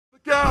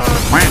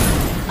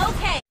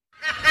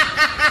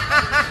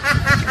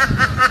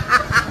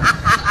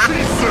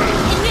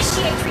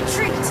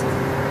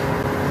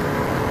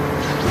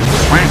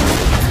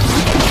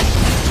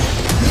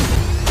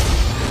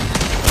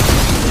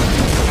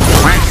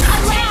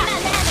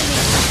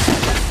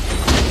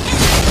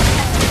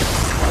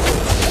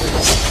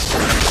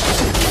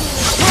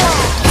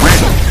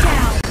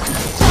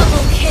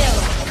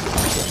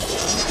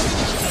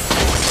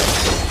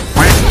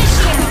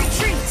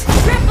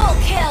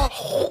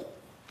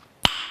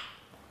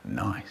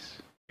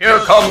Here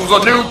comes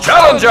a new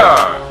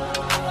challenger!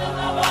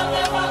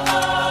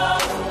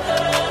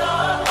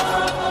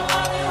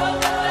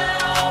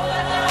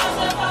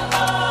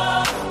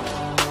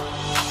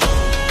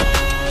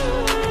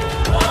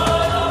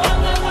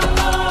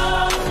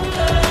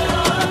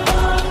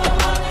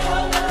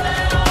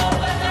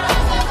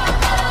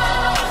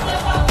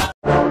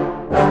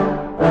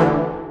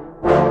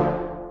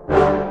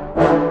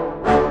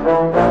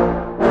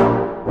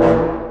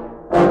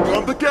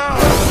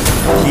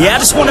 Yeah, I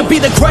just wanna be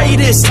the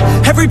greatest.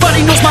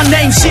 Everybody knows my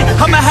name, shit.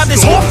 I'ma have this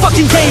whole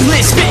fucking game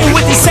list, spitting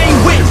with the same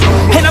wit,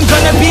 and I'm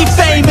gonna be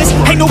famous.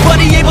 Ain't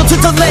nobody able to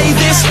delay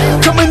this.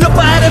 Coming up,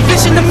 I had a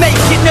vision to make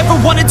it. Never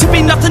wanted to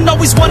be nothing,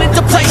 always wanted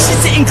to play shit.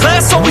 Sit in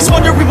class, always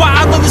wondering why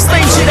I love this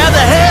lame shit. How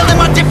the hell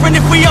am I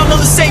different if we all know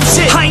the same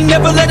shit? I ain't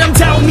never let them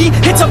doubt me,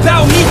 it's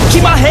about me.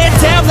 Keep my head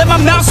down, let my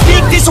mouth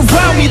speak. They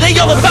surround me, they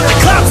all about the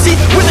clout, see,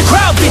 where the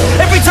crowd be.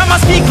 Every time I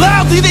speak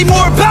loudly, they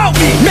more about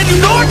me. Man, you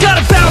know I got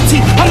a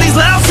bounty on these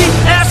lousy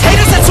ass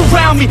haters that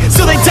surround me,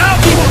 so they doubt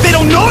me. They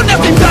don't know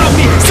nothing about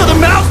me, so the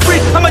mouth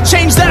free. I'ma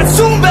change that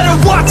soon, better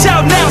watch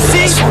out now,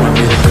 see? I just wanna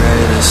be the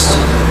greatest,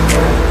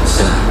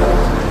 yeah.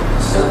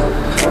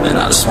 And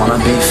I just wanna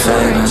be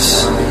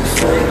famous,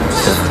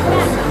 yeah.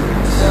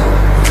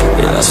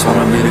 I just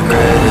wanna be the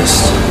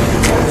greatest,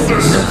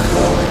 yeah.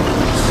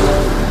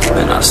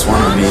 And I just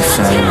wanna be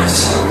famous,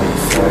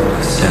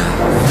 yeah.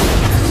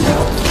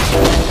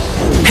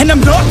 And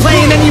I'm not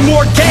playing any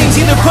more games.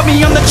 Either put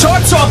me on the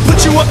charts or I'll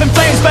put you up in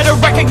flames. Better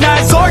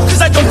recognize art,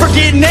 cause I don't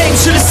forget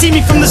names. Should've seen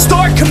me from the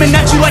start, coming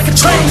at you like a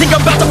train. Think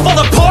I'm about to fall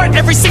apart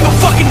every single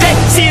fucking day.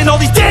 Seeing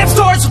all these damn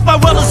stars with my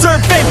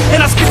well-deserved fame.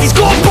 And I spit these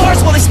gold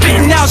bars while they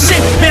spitting out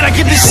shit. Man, I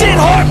give this shit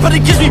hard, but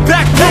it gives me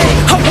back pain.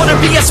 I wanna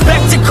be a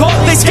spectacle,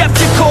 they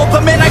skeptical,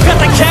 but man, I got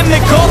the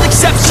chemical,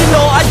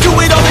 exceptional. I do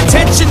it all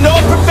intentional,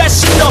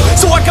 professional,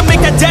 so I can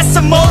make a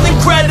decimal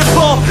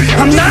incredible.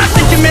 I'm not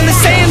thinking, man, they're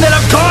saying that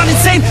I've gone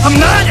insane. I'm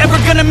not ever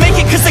gonna make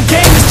it cause the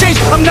game has changed.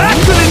 I'm not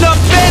good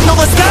enough, man, no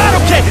that's not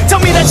okay.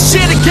 Tell me that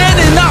shit again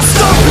and I'll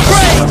stop the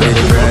break. I just wanna be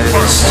the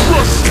greatest,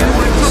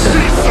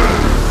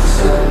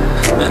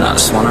 yeah. And I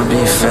just wanna be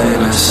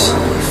famous,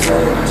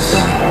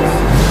 yeah.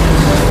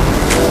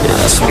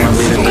 I just wanna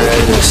be the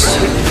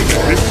greatest,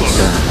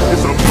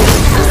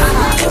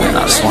 yeah. And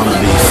I just wanna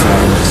be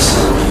famous,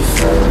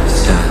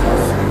 yeah.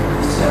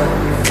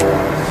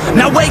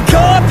 Now wake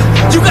up,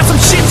 you got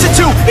some shit to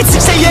do. It's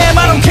 6 AM,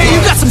 I don't care,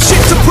 you got some shit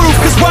to prove.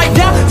 Cause right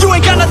now, you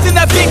ain't got nothing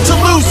that big to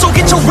lose. So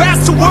get your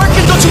ass to work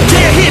and don't you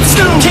dare hit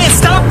snooze. Can't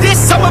stop this,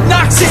 I'm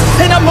obnoxious,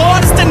 and I'm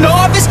honest and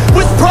novice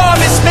with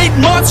promise. Made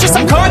monstrous,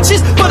 I'm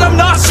conscious, but I'm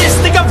nauseous.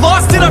 Think I've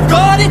lost it, I've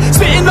got it.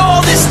 Spitting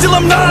all this, still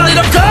I'm not it,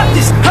 I've got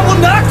this. I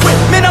will not quit,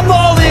 man, I'm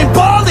all in.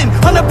 Ballin',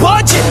 on a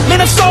budget, man,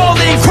 I'm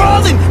stalling.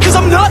 Crawling, cause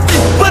I'm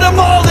nothing, but I'm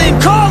all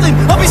in. Calling,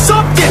 I'll be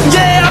something,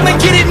 yeah, I'ma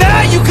get it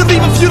now. You can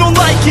leave if you don't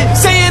like it.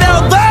 Say it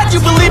out loud, you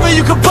believe it,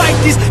 you can bite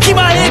this. Keep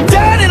my head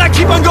down and I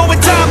keep on going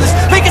timeless.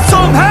 Make it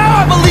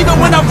somehow, I believe it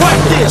when I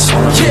write this. I just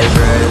wanna be the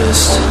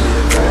greatest,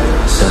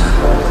 yeah.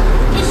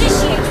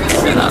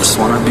 And I just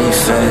wanna be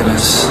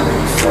famous,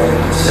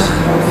 yeah.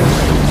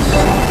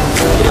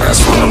 Yeah, I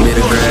just wanna be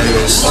the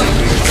greatest,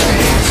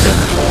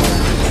 yeah.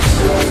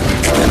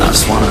 And I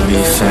just wanna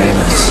be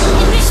famous,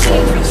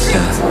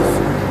 yeah.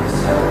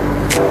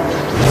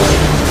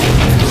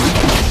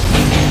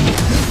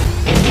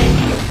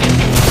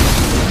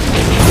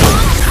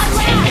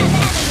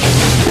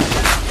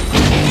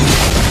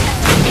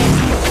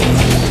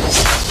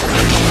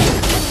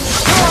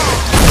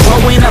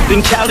 Growing up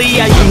in Cali,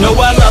 yeah, you know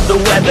I love the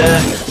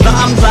weather.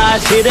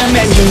 Limelight hit 'em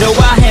and you know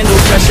I handle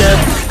pressure.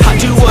 I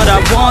do what I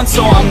want,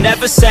 so I'm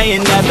never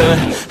saying never.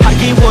 I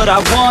get what I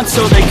want,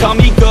 so they call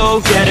me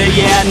go-getter.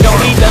 Yeah, I know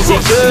he does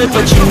it good,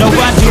 but you know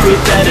I do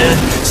it better.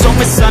 So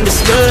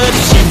misunderstood,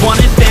 if she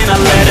wanted then I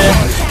let her.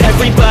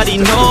 Everybody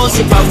knows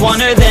if I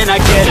want her then I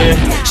get her.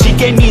 She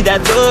gave me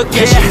that look,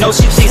 yeah, she knows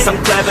she thinks I'm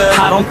clever.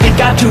 I don't think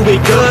I do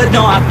it good,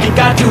 no, I think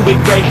I do it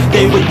great.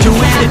 They would do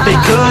it if they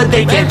could,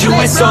 they can't do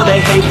it so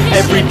they hate.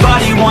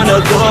 Everybody wanna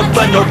look,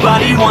 but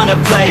nobody wanna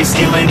play.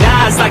 Stealing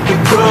eyes like a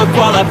crook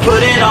while I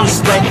put it on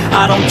display.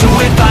 I don't do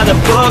it by the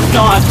book,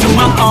 no, I do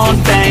my own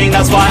thing.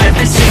 That's why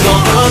every single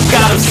hook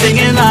got them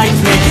singing like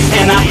me.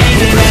 And I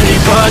ain't in any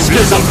rush,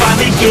 cause I'm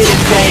finally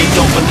getting paid.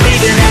 Don't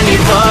believe in any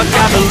luck,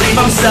 I believe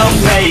I'm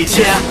self-made,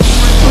 yeah.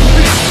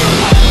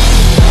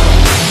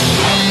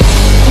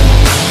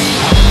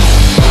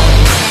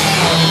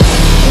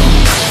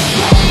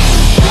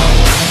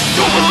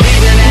 Don't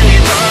believe in any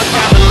luck,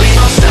 I believe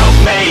I'm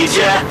self-made,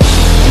 yeah.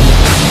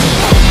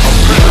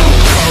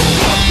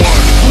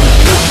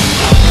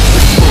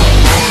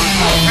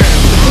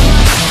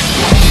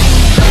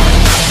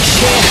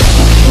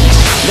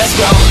 Let's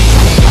go.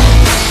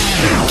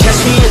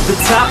 Catch me at the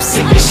top,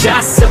 sipping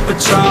shots of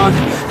Patron.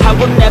 I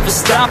will never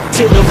stop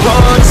till the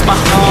road is my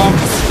home.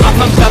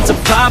 I'm about to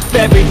pop,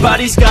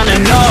 everybody's gonna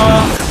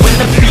know. When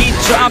the beat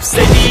drops,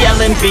 they be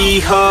L&B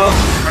ho.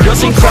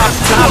 Girls in crop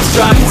tops,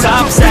 drop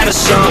tops at the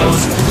shows.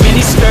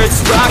 Mini skirts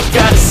rock,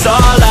 got us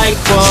all like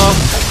whoa.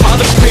 All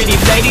the pretty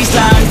ladies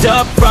lined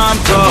up front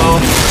row,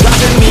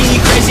 driving me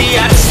crazy. crazy,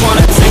 I just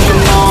wanna take them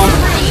home.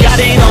 Got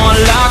it on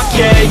lock,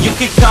 yeah, you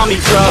could call me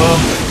pro.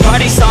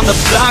 Parties on the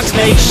blocks,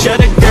 make sure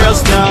the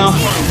girls know.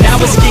 Now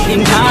it's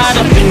getting hot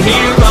up in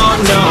here, oh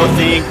no.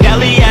 Think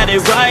Ellie had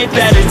it right,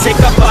 better take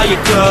off all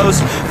your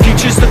clothes.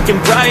 Future's looking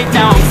bright,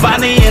 now I'm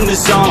finally in the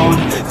zone.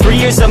 3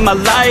 years of my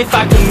life,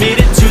 I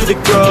committed to the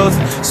growth.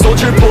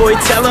 Soldier boy,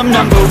 tell them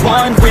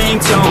 #1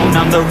 ringtone.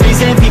 I'm the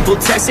reason people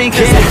texting,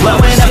 cause they're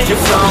blowing up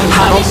your phone.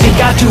 I don't think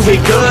I do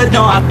it good,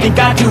 no, I think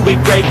I do it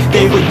great.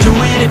 They would do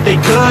it if they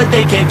could,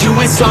 they can't do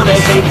it so they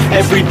hate.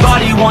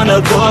 Everybody wanna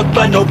look,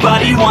 but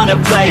nobody wanna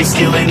play.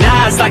 Stealing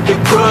eyes like a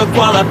crook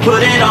while I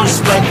put it on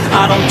display.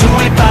 I don't do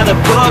it by the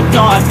book,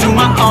 no, I do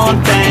my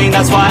own thing.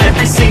 That's why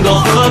every single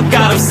hook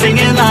got them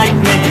singing like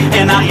me.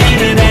 And I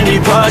ain't in any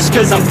rush,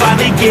 cause I'm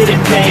finally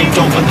getting paid.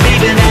 Don't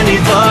believe in any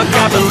luck,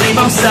 I believe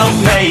I'm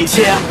self-made,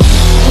 yeah.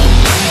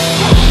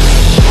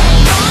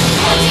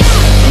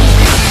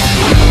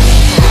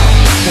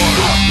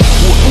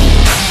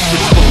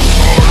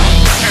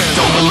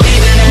 Don't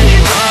believe in any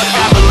luck,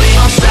 I believe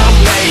I'm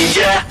self-made,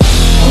 yeah.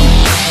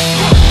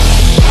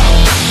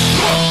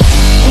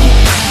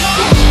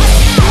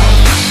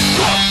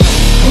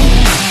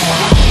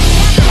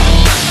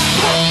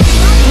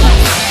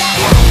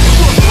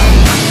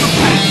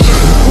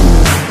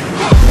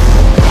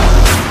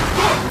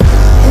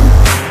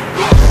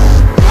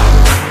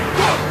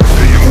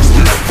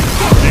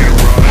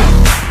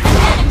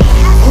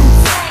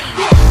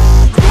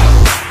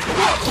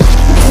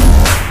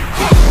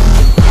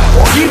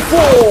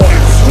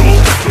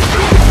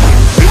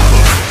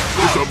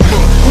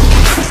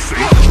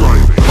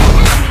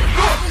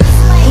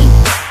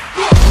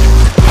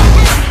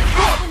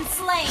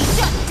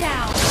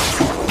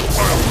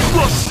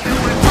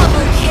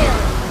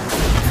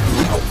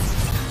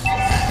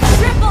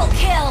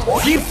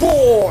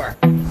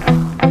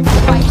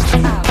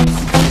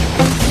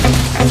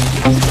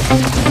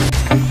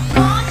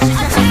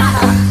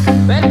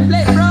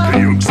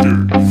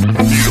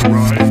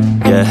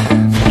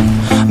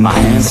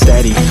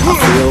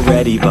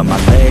 But my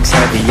legs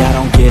heavy, I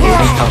don't get it.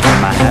 How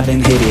come I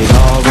haven't hit it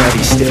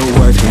already? Still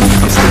working,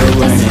 I'm still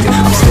learning,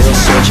 I'm still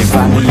searching,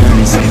 finally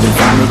earning something,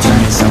 finally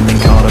turning something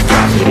called a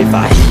profit. If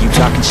I hear you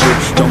talking shit,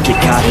 don't get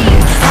caught in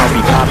it. I'll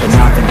be popping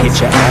off and hit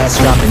your ass,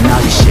 dropping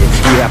all your shit.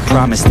 Yeah, I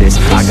promise this,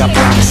 I got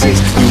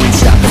promises. You ain't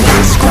stopping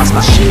this, cross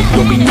my shit,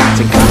 you'll be knocked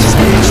unconscious,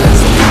 bitch.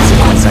 That's the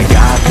consequence, I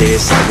got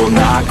this, I will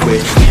not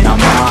quit. And I'm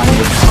on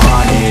it,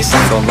 honest,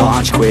 I'm gonna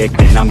launch quick,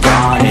 then I'm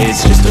gone.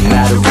 It's just a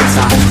matter of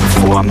time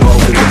before I'm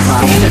over the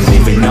climb. And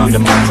living under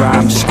my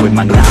prime, just quit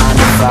my 9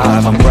 to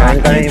 5. I'm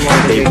rocking,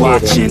 they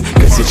watching,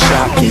 cause it's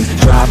shocking.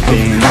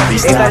 Dropping all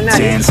these top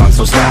 10 songs,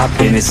 so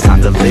stopping. It's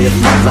time to live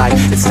my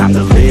life, it's time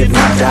to live,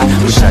 not die.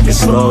 Wish I could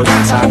slow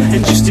down time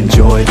and just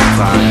enjoy the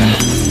climb.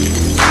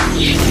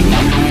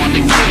 I'm the one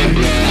to get it,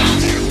 bro.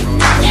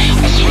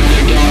 I swear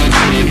to God,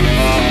 get it, bro.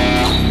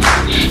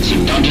 So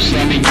don't just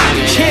let me get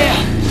it. Yeah,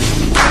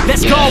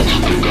 let's go. I'm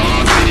gonna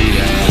get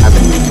it.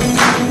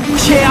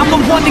 Yeah, I'm the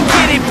one to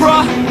get it,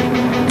 bro.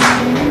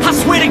 I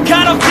swear to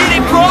God, I'll get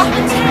it, bro.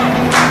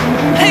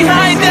 Hey,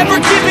 I ain't never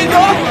giving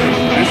up.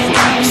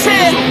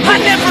 Said I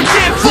never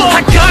give up.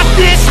 I got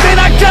this, man,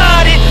 I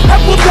got it. I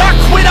will not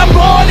quit, I'm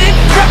on it.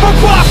 Never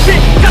rock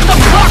it. Got the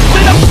block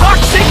lit, I'm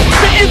toxic.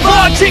 Spitting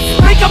logic,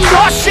 make them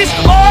nauseous.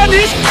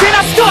 Honest, then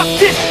I stop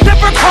this.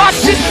 Never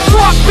cautious,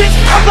 rock bitch.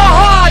 I'm the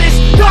hardest.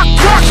 Knock,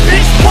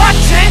 bitch,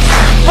 watch it.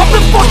 I'm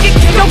the fucking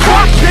king of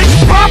rock, bitch.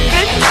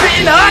 Poppin',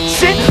 spitting hot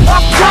shit.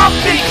 I'm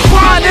dropping,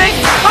 chronic.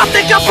 I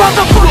think I'm on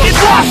the fucking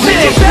lost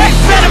it. Back,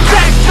 better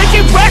back,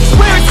 making racks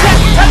where it's at.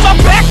 Have my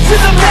back to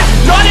the mat,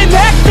 not an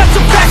act, that's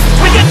a fact.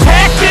 We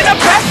attack in a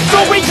back,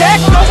 so we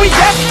act, no we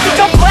act. Think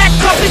I'm black,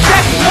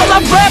 copycat, all I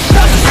rap,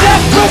 doesn't snap.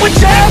 Throwing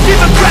down, give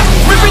a crap.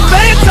 Ripping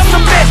bands up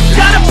the bed,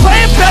 got a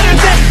plan better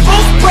than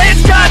most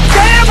brands.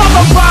 Goddamn, I'm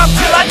a rhyme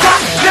till I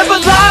die. Never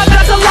lie,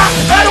 that's a lie.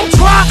 I don't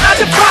try, I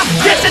defy.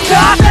 Get the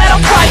time that I'm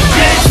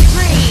fighting.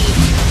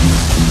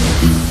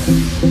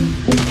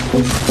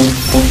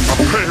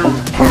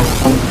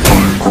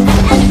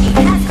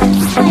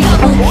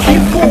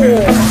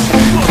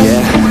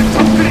 Yeah,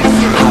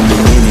 I've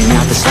been in and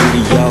out the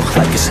studio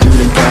like a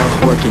student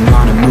though, working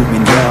on a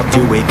movement, yeah, I'll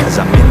do it cause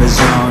I'm in the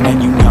zone.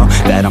 And you know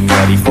that I'm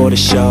ready for the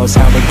shows.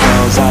 How it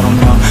goes, I don't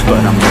know,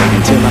 but I'm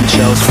waiting till I'm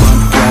chose.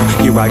 Front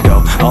row, here I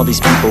go. All these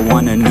people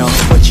wanna know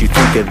what you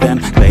think of them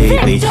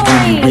lately. Do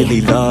you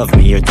really love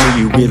me or do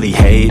you really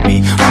hate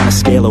me? On a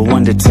scale of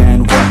 1 to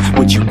 10, what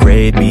would you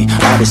grade me?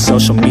 All this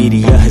social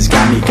media has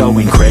got me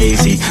going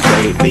crazy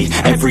lately.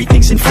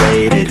 Everything's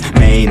inflated,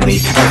 mainly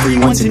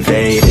everyone's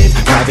invaded.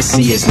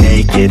 Privacy is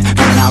naked,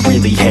 man, I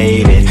really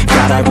hate it.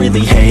 God, I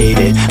really hate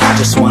it. I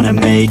just wanna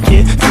make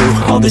it through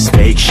all this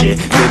fake shit.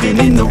 Living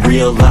in the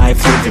real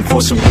life, living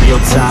for some real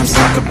times.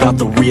 Talk about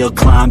the real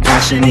climb,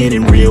 passionate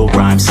in real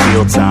rhymes.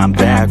 Steal time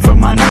back from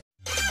my 9